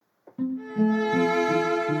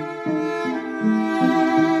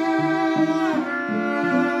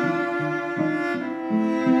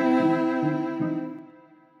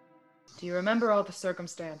Do you remember all the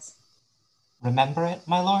circumstance? Remember it,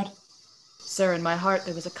 my lord? Sir, in my heart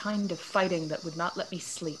there was a kind of fighting that would not let me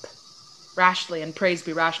sleep. Rashly, and praise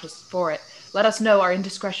be rashness for it, let us know our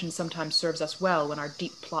indiscretion sometimes serves us well when our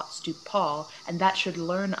deep plots do pall, and that should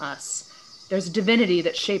learn us. There's a divinity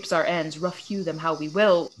that shapes our ends, rough hew them how we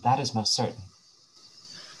will. That is most certain.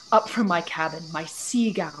 Up from my cabin, my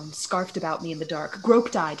sea gown scarfed about me in the dark,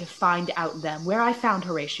 groped I to find out them, where I found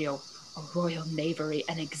Horatio, a royal knavery,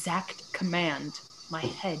 an exact command. My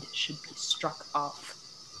head should be struck off.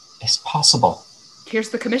 Is possible. Here's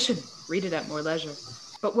the commission. Read it at more leisure.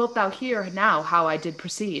 But wilt thou hear now how I did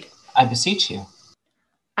proceed? I beseech you.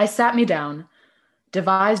 I sat me down,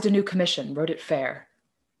 devised a new commission, wrote it fair.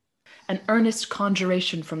 An earnest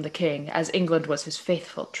conjuration from the king, as England was his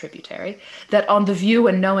faithful tributary, that on the view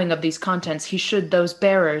and knowing of these contents he should those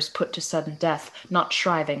bearers put to sudden death, not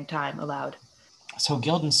shriving time allowed. So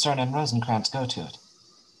Guildenstern and Rosencrantz go to it.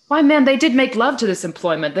 Why, man, they did make love to this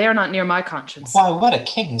employment. They are not near my conscience. Why, what a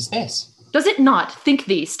king is this? Does it not, think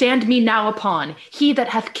thee, stand me now upon, he that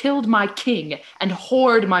hath killed my king and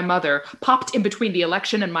whored my mother, popped in between the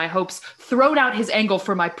election and my hopes, thrown out his angle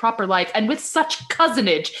for my proper life, and with such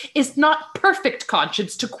cozenage is not perfect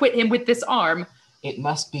conscience to quit him with this arm? It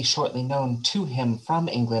must be shortly known to him from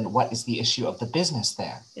England what is the issue of the business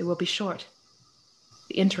there. It will be short.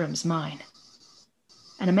 The interim's mine,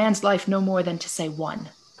 and a man's life no more than to say one.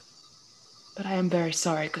 But I am very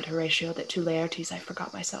sorry, good Horatio, that to Laertes I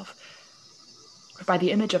forgot myself. For by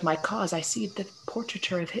the image of my cause I see the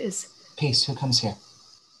portraiture of his. Peace, who comes here?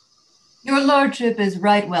 Your lordship is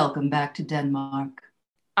right welcome back to Denmark.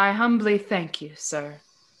 I humbly thank you, sir.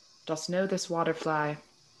 Dost know this waterfly?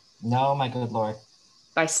 No, my good lord.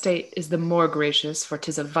 Thy state is the more gracious, for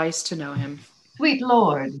 'tis a vice to know him. Sweet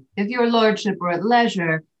lord, if your lordship were at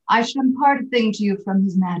leisure, I should impart a thing to you from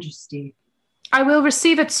his majesty. I will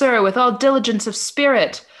receive it, sir, with all diligence of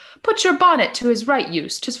spirit. Put your bonnet to his right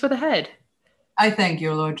use, 'tis for the head. I thank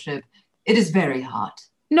your lordship. It is very hot.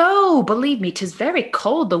 No, believe me, 'tis very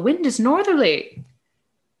cold. The wind is northerly.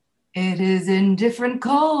 It is indifferent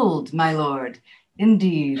cold, my lord,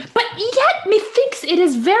 indeed. But yet methinks it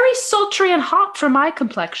is very sultry and hot for my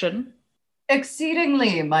complexion.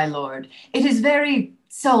 Exceedingly, my lord. It is very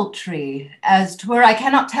sultry, as 'twere I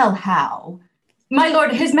cannot tell how. My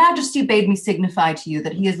lord, his majesty bade me signify to you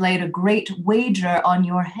that he has laid a great wager on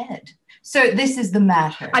your head. Sir, this is the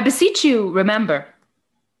matter. I beseech you, remember.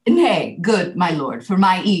 Nay, good, my lord, for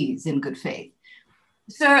my ease in good faith.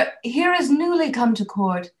 Sir, here is newly come to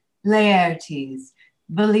court Laertes.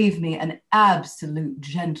 Believe me, an absolute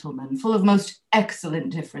gentleman, full of most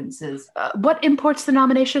excellent differences. What imports the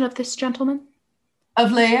nomination of this gentleman?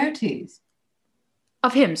 Of Laertes.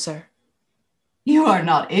 Of him, sir. You are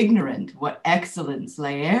not ignorant what excellence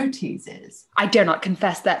Laertes is. I dare not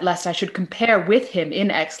confess that, lest I should compare with him in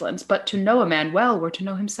excellence, but to know a man well were to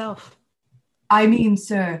know himself. I mean,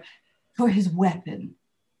 sir, for his weapon.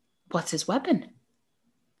 What's his weapon?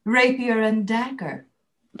 Rapier and dagger.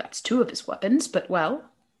 That's two of his weapons, but well.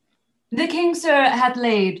 The king, sir, hath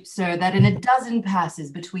laid, sir, that in a dozen passes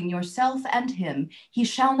between yourself and him, he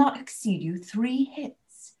shall not exceed you 3 hits.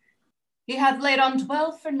 He hath laid on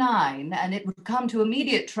 12 for 9, and it would come to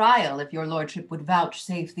immediate trial if your lordship would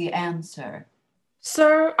vouchsafe the answer.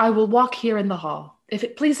 Sir, I will walk here in the hall. If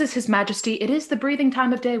it pleases his majesty, it is the breathing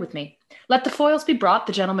time of day with me. Let the foils be brought,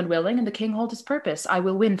 the gentleman willing, and the king hold his purpose. I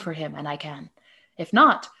will win for him, and I can. If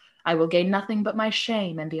not, I will gain nothing but my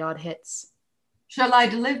shame and the odd hits. Shall I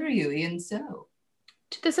deliver you e'en so?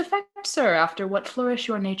 To this effect, sir, after what flourish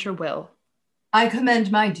your nature will. I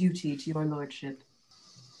commend my duty to your lordship.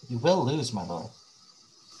 You will lose, my lord.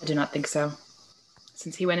 I do not think so.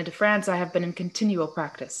 Since he went into France, I have been in continual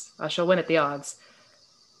practice. I shall win at the odds.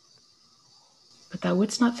 But thou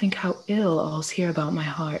wouldst not think how ill all's here about my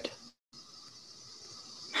heart.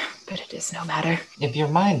 But it is no matter. If your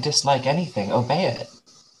mind dislike anything, obey it.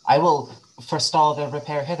 I will forestall the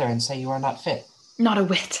repair hither and say you are not fit. Not a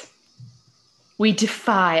whit. We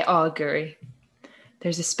defy augury.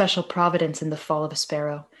 There's a special providence in the fall of a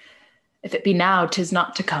sparrow. If it be now, 'tis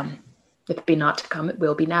not to come. If it be not to come, it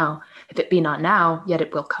will be now. If it be not now, yet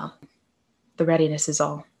it will come. The readiness is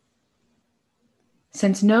all.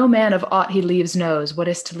 Since no man of aught he leaves knows what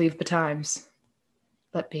is to leave betimes,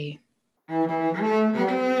 let be.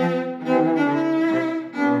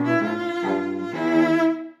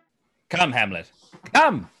 Come, Hamlet,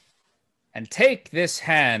 come, and take this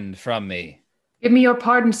hand from me. Give me your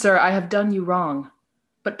pardon, sir, I have done you wrong,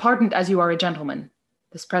 but pardoned as you are a gentleman.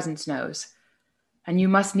 This presence knows. And you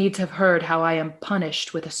must needs have heard how I am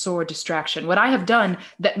punished with a sore distraction. What I have done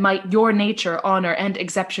that might your nature, honor, and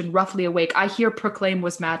exception roughly awake, I here proclaim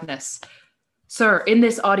was madness. Sir, in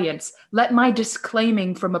this audience, let my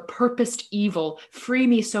disclaiming from a purposed evil free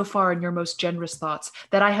me so far in your most generous thoughts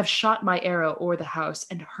that I have shot my arrow o'er the house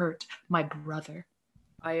and hurt my brother.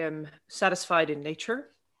 I am satisfied in nature,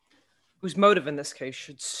 whose motive in this case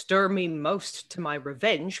should stir me most to my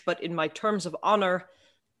revenge, but in my terms of honor,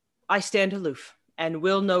 I stand aloof, and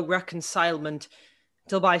will no reconcilement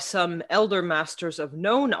till by some elder masters of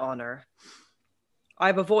known honor I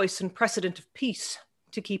have a voice and precedent of peace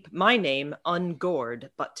to keep my name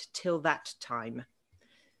ungored, but till that time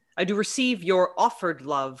I do receive your offered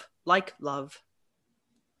love like love,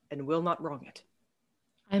 and will not wrong it.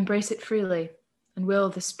 I embrace it freely, and will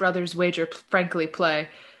this brother's wager frankly play.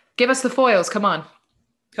 Give us the foils, come on.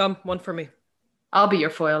 Come, one for me. I'll be your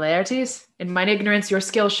foil, Laertes. In mine ignorance, your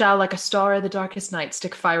skill shall, like a star of the darkest night,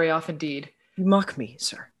 stick fiery off indeed. You mock me,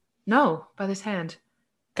 sir. No, by this hand.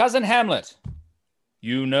 Cousin Hamlet,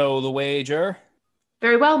 you know the wager?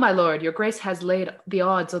 Very well, my lord. Your grace has laid the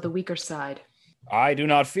odds on the weaker side. I do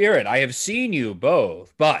not fear it. I have seen you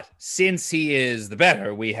both. But since he is the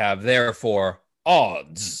better, we have therefore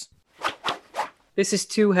odds. This is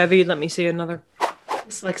too heavy. Let me see another.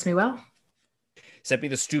 This likes me well. Set me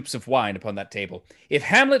the stoops of wine upon that table. If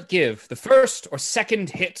Hamlet give the first or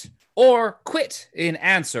second hit, or quit in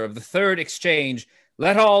answer of the third exchange,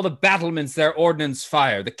 let all the battlements their ordnance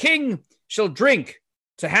fire. The king shall drink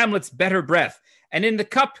to Hamlet's better breath, and in the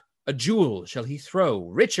cup a jewel shall he throw,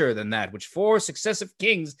 richer than that which 4 successive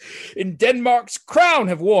kings in Denmark's crown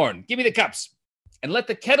have worn. Give me the cups, and let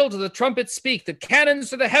the kettle to the trumpet speak, the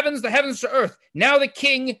cannons to the heavens to earth. Now the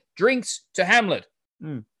king drinks to Hamlet.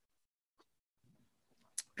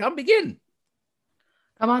 Come, begin.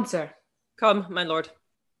 Come on, sir. Come, my lord.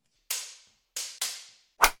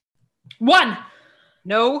 1.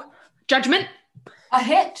 No. Judgment. A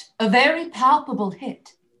hit, a very palpable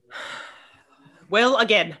hit. Well,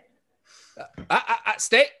 again.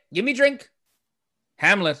 Stay. Give me drink.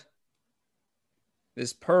 Hamlet,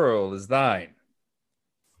 this pearl is thine.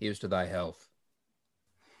 Here's to thy health.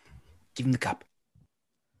 Give him the cup.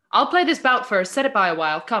 I'll play this bout first. Set it by a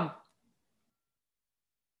while. Come.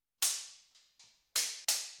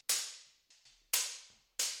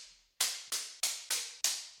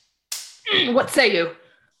 What say you?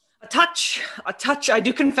 A touch, I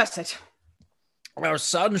do confess it. Our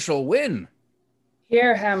son shall win.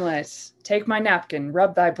 Here, Hamlet, take my napkin,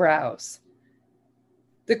 rub thy brows.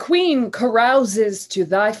 The queen carouses to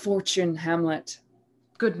thy fortune, Hamlet.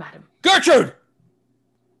 Good, madam. Gertrude!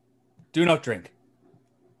 Do not drink.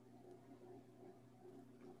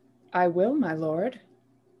 I will, my lord.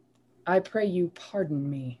 I pray you pardon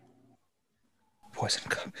me. Poison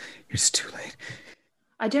cup. It's too late.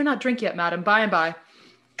 I dare not drink yet, madam. By and by.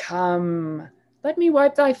 Come, let me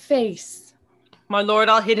wipe thy face. My lord,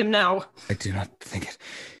 I'll hit him now. I do not think it.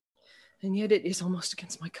 And yet it is almost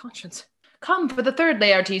against my conscience. Come for the third,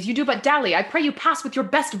 Laertes. You do but dally. I pray you pass with your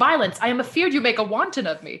best violence. I am afeard you make a wanton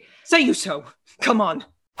of me. Say you so. Come on.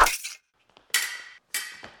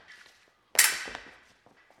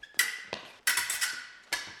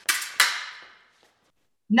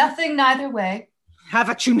 Nothing neither way. Have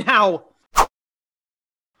at you now.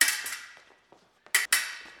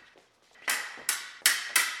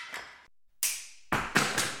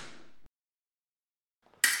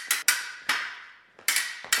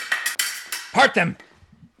 Part them.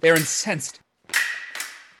 They're incensed.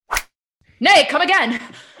 Nay, come again.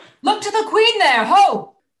 Look to the queen there,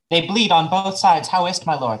 ho! They bleed on both sides. How is't,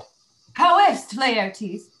 my lord? How is't,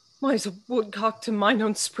 Laertes? Why is a woodcock to mine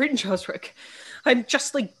own spring, Osric? I'm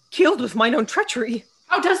justly killed with mine own treachery.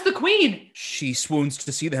 How does the queen? She swoons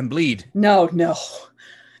to see them bleed. No.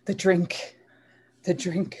 The drink.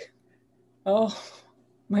 Oh,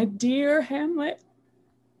 my dear Hamlet.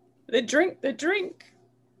 The drink.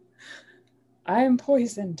 I am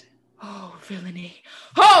poisoned. Oh, villainy.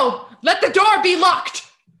 Ho! Let the door be locked!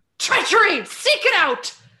 Treachery! Seek it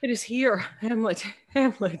out! It is here,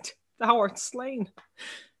 Hamlet. Thou art slain.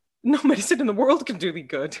 No medicine in the world can do thee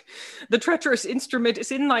good. The treacherous instrument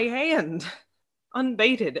is in thy hand,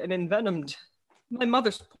 unbaited and envenomed. My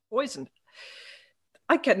mother's poisoned.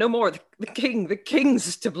 I can no more. The king's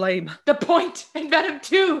is to blame. The point, and venom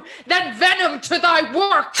too, then venom to thy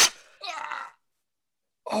work!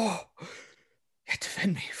 Oh,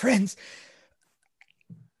 defend me, friends.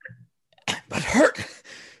 But hurt.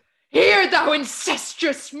 Here, thou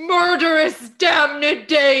incestuous, murderous, damned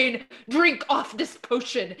Dane! Drink off this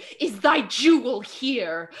potion. Is thy jewel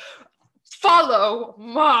here? Follow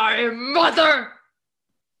my mother!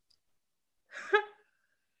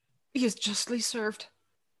 He is justly served.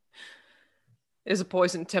 It is a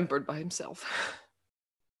poison tempered by himself.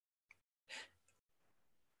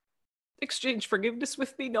 Exchange forgiveness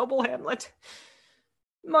with me, noble Hamlet.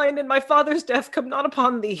 Mine and my father's death come not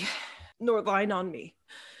upon thee, nor thine on me.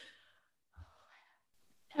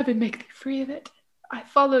 Heaven make thee free of it. I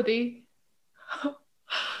follow thee.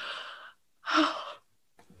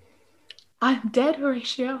 I am dead,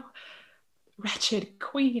 Horatio. Wretched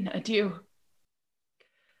queen, adieu.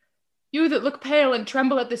 You that look pale and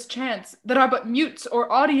tremble at this chance, that are but mutes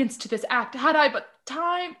or audience to this act, had I but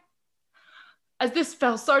time, as this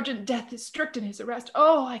fell Sergeant Death is strict in his arrest,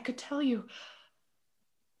 oh, I could tell you.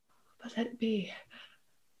 But let it be.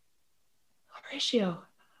 Horatio,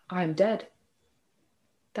 I am dead.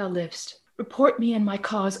 Thou livest. Report me and my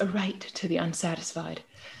cause aright to the unsatisfied.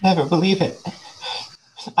 Never believe it.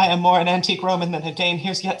 I am more an antique Roman than a Dane.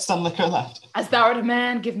 Here's yet some liquor left. As thou art a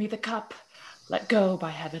man, give me the cup. Let go,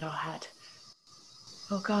 by heaven, I'll hat.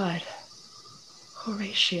 Oh God,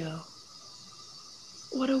 Horatio,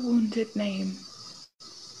 what a wounded name.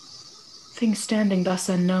 Things standing thus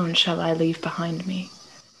unknown shall I leave behind me.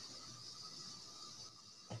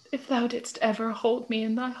 If thou didst ever hold me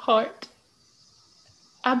in thy heart,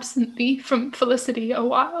 absent thee from felicity a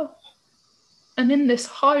while, and in this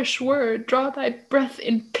harsh word draw thy breath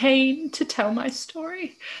in pain to tell my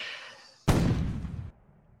story.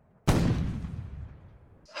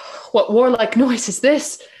 What warlike noise is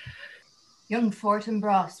this? Young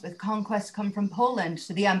Fortinbras, with conquest come from Poland,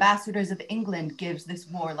 to the ambassadors of England gives this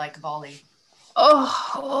warlike volley.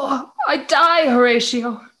 Oh, I die,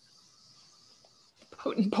 Horatio.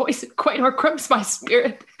 Potent poison quite o'ercrumps my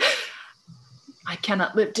spirit. I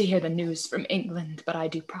cannot live to hear the news from England, but I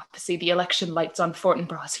do prophesy the election lights on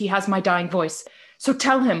Fortinbras. He has my dying voice. So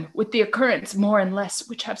tell him, with the occurrence more and less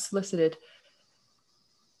which have solicited.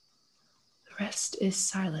 The rest is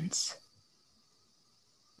silence.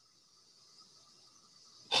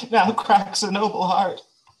 Now cracks a noble heart.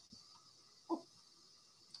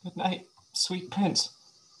 Good night, sweet prince.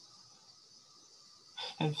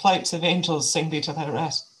 And flights of angels sing thee to thy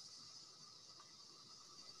rest.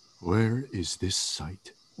 Where is this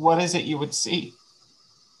sight? What is it you would see?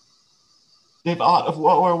 If aught of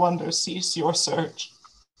woe or wonder, cease your search.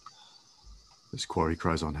 This quarry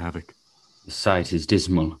cries on havoc. The sight is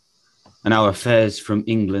dismal, and our affairs from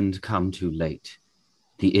England come too late.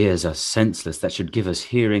 The ears are senseless that should give us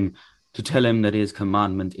hearing to tell him that his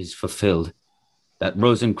commandment is fulfilled, that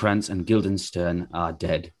Rosencrantz and Guildenstern are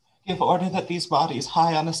dead. Give order that these bodies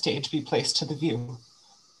high on a stage be placed to the view.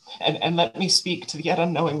 And let me speak to the yet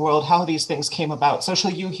unknowing world how these things came about. So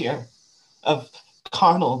shall you hear of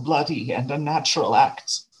carnal, bloody, and unnatural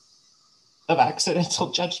acts, of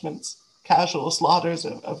accidental judgments, casual slaughters,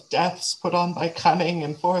 of deaths put on by cunning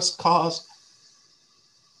and forced cause.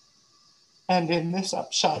 And in this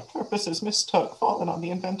upshot, purposes mistook, fallen on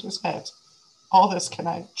the inventor's head. All this can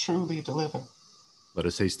I truly deliver. Let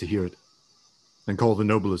us haste to hear it, and call the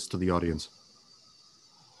noblest to the audience.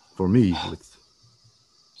 For me, with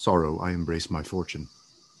sorrow, I embrace my fortune.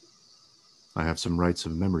 I have some rights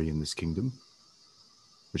of memory in this kingdom,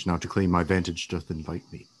 which now to claim my vantage doth invite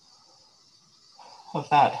me. Of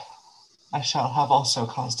that I shall have also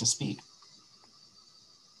cause to speak.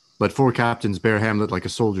 Let 4 captains bear Hamlet like a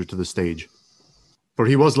soldier to the stage, for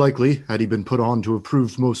he was likely, had he been put on, to have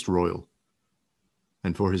proved most royal.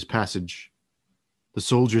 And for his passage, the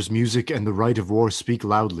soldier's music and the right of war speak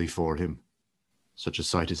loudly for him. Such a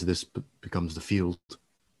sight as this becomes the field,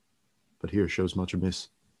 but here shows much amiss.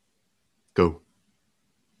 Go,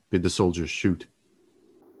 bid the soldiers shoot.